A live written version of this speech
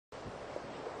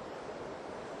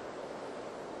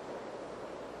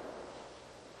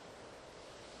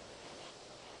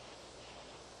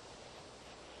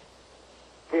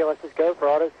let's just go for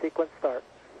auto sequence start.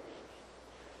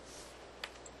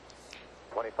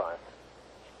 25.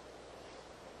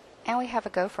 And we have a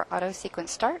go for auto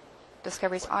sequence start.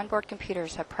 Discovery's onboard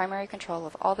computers have primary control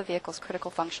of all the vehicle's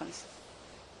critical functions.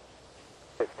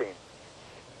 15.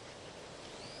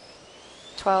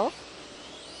 12.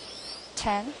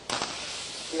 10.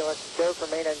 Let's go for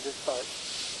main engine start.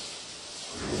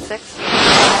 6,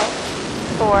 5,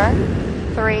 4,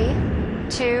 3,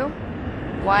 2,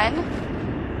 1.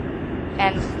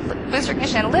 And booster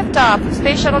ignition, liftoff of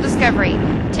Space Shuttle Discovery,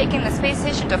 taking the space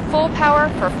station to full power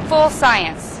for full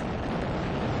science.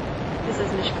 This is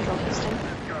Mission Control Houston.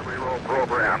 Discovery roll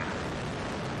program.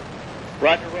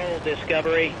 Roger roll,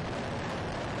 Discovery.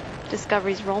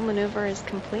 Discovery's roll maneuver is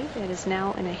complete. It is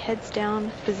now in a heads-down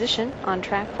position on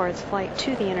track for its flight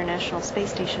to the International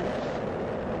Space Station.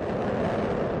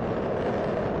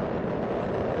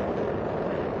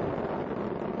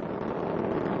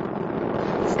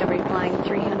 Discovery flying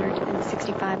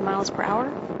 365 miles per hour,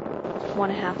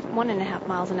 1.5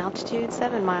 miles in altitude,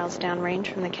 7 miles downrange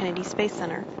from the Kennedy Space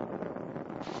Center.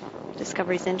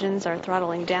 Discovery's engines are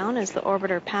throttling down as the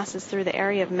orbiter passes through the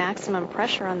area of maximum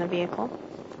pressure on the vehicle.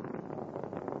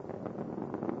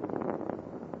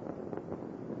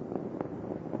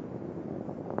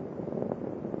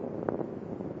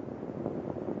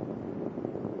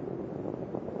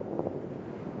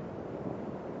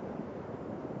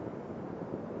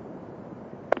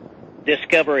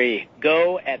 Discovery,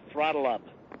 go at throttle up.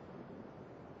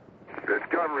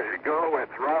 Discovery, go at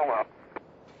throttle up.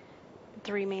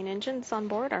 3 main engines on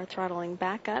board are throttling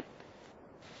back up.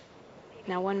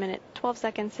 Now 1 minute, 12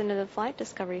 seconds into the flight,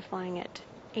 Discovery flying at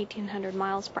 1,800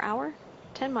 miles per hour,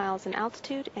 10 miles in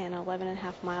altitude, and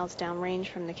 11.5 miles downrange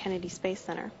from the Kennedy Space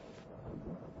Center.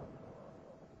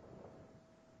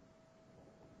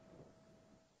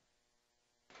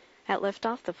 At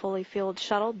liftoff, the fully fueled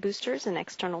shuttle, boosters, and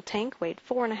external tank weighed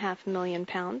 4.5 million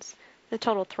pounds. The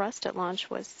total thrust at launch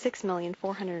was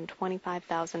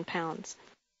 6,425,000 pounds.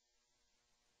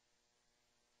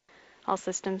 All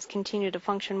systems continue to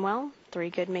function well. 3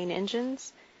 good main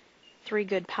engines, 3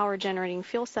 good power generating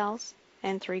fuel cells,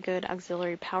 and 3 good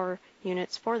auxiliary power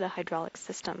units for the hydraulic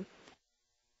system.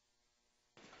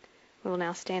 We will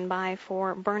now stand by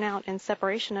for burnout and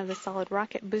separation of the solid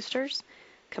rocket boosters.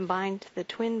 Combined, the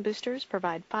twin boosters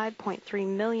provide 5.3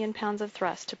 million pounds of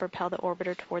thrust to propel the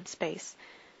orbiter toward space.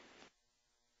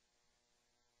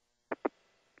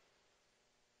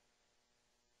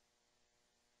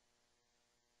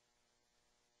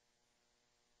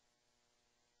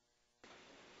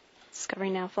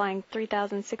 Discovery now flying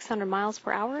 3,600 miles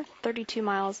per hour, 32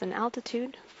 miles in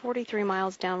altitude, 43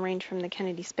 miles downrange from the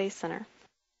Kennedy Space Center.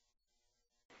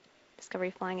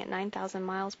 Discovery flying at 9,000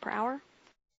 miles per hour.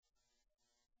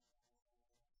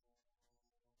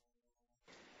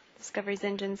 Discovery's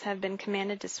engines have been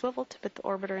commanded to swivel to put the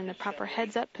orbiter in the proper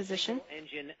heads-up position.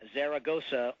 Engine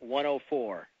Zaragoza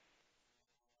 104.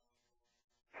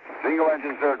 Single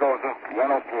engine Zaragoza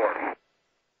 104.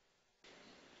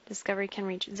 Discovery can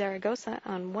reach Zaragoza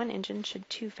on 1 engine should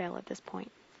 2 fail at this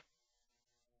point.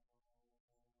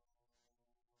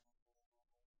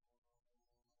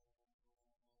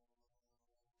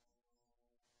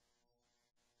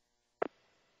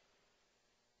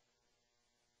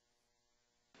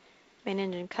 Main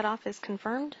engine cutoff is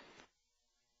confirmed.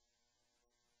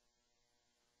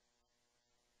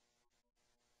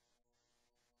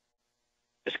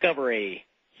 Discovery,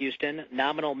 Houston,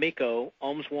 nominal MECO,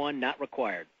 ohms 1 not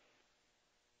required.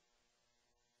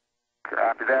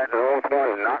 Copy that, ohms 1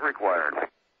 is not required.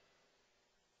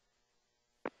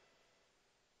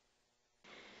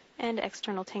 And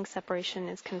external tank separation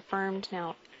is confirmed.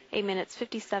 Now 8 minutes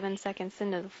 57 seconds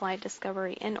into the flight,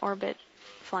 Discovery in orbit,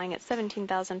 flying at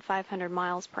 17,500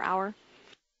 miles per hour.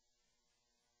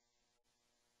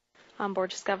 Onboard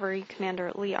Discovery,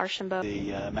 Commander Lee Archambault.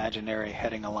 The imaginary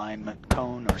heading alignment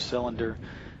cone or cylinder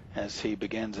as he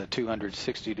begins a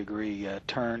 260-degree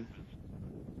turn.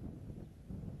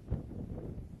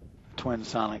 Twin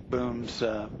sonic booms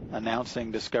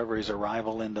announcing Discovery's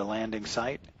arrival into landing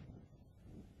site.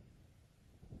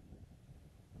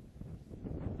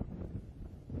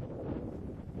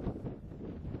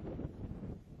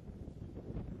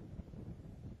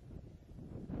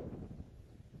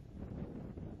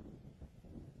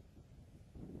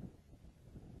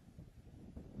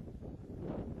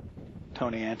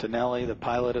 Tony Antonelli, the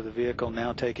pilot of the vehicle,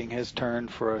 now taking his turn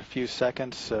for a few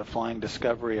seconds, flying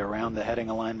Discovery around the heading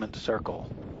alignment circle.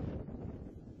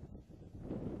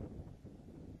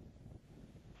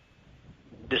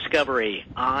 Discovery,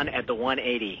 on at the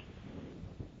 180.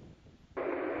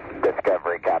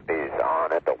 Discovery copies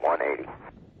on at the 180.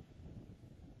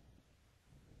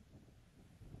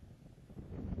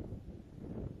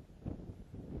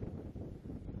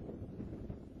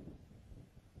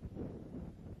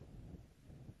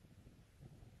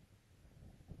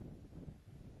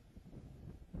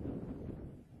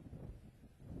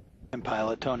 Program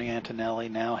Pilot Tony Antonelli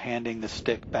now handing the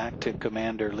stick back to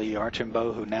Commander Lee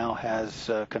Archambault, who now has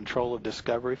control of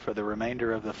Discovery for the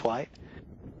remainder of the flight.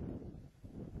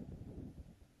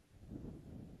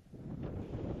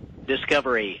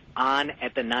 Discovery, on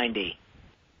at the 90.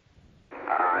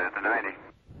 At the 90.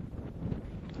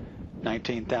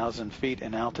 19,000 feet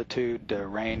in altitude,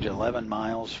 range 11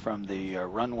 miles from the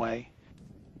runway.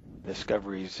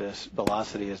 Discovery's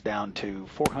velocity is down to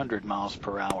 400 miles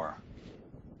per hour.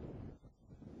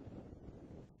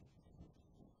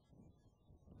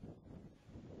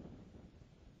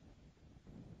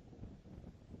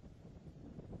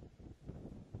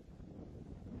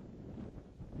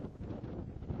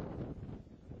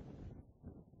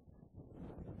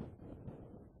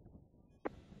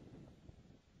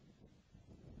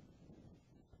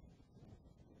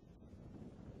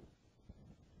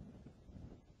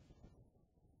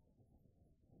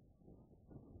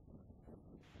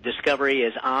 Discovery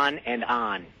is on and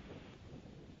on.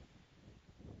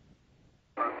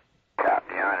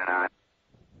 Copy, on and on.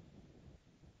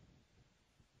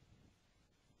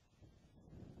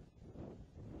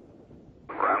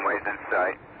 Runway's in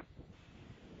sight.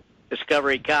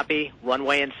 Discovery, copy.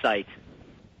 Runway in sight.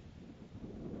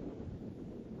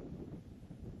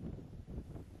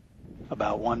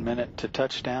 About 1 minute to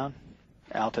touchdown.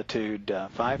 Altitude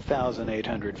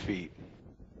 5,800 feet.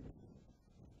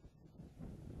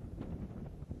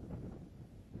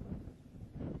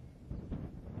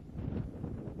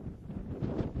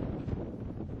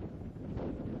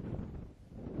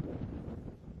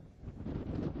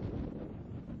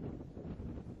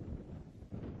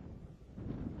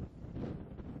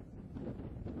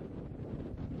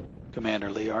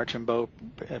 Commander Lee Archambault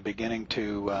beginning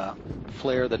to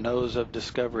flare the nose of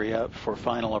Discovery up for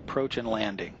final approach and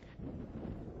landing.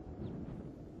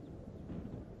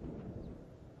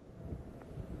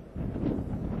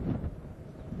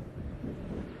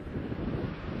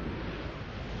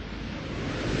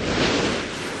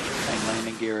 And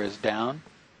landing gear is down.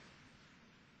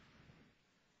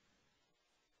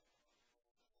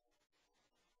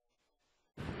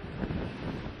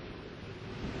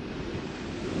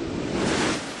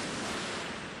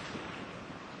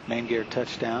 Main gear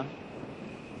touchdown.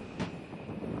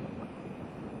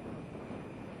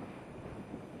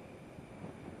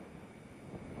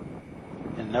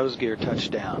 And nose gear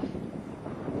touchdown.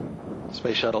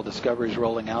 Space Shuttle Discovery is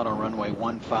rolling out on runway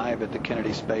 15 at the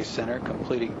Kennedy Space Center,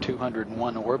 completing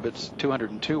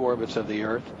 202 orbits of the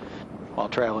Earth while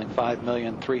traveling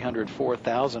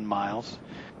 5,304,000 miles.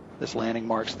 This landing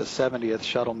marks the 70th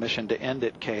shuttle mission to end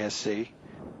at KSC.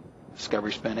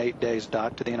 Discovery spent 8 days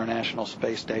docked to the International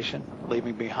Space Station,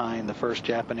 leaving behind the first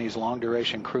Japanese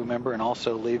long-duration crew member and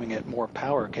also leaving it more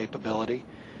power capability,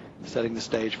 setting the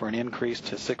stage for an increase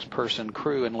to 6-person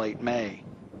crew in late May.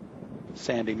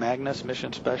 Sandy Magnus,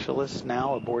 mission specialist,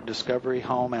 now aboard Discovery,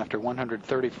 home after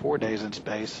 134 days in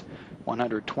space,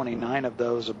 129 of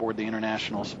those aboard the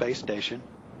International Space Station.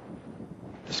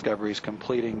 Discovery is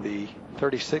completing the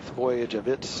 36th voyage of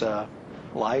its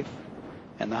life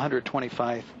and the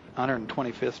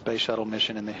 125th Space Shuttle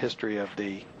mission in the history of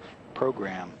the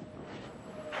program.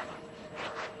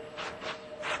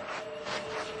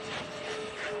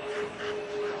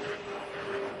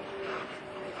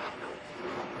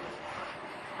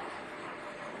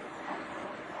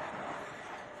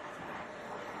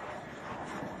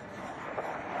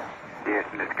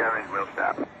 Houston, Discovery's wheel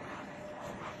stop.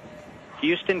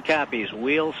 Houston copies.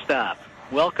 Wheel stop.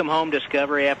 Welcome home,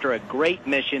 Discovery, after a great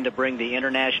mission to bring the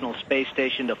International Space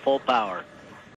Station to full power.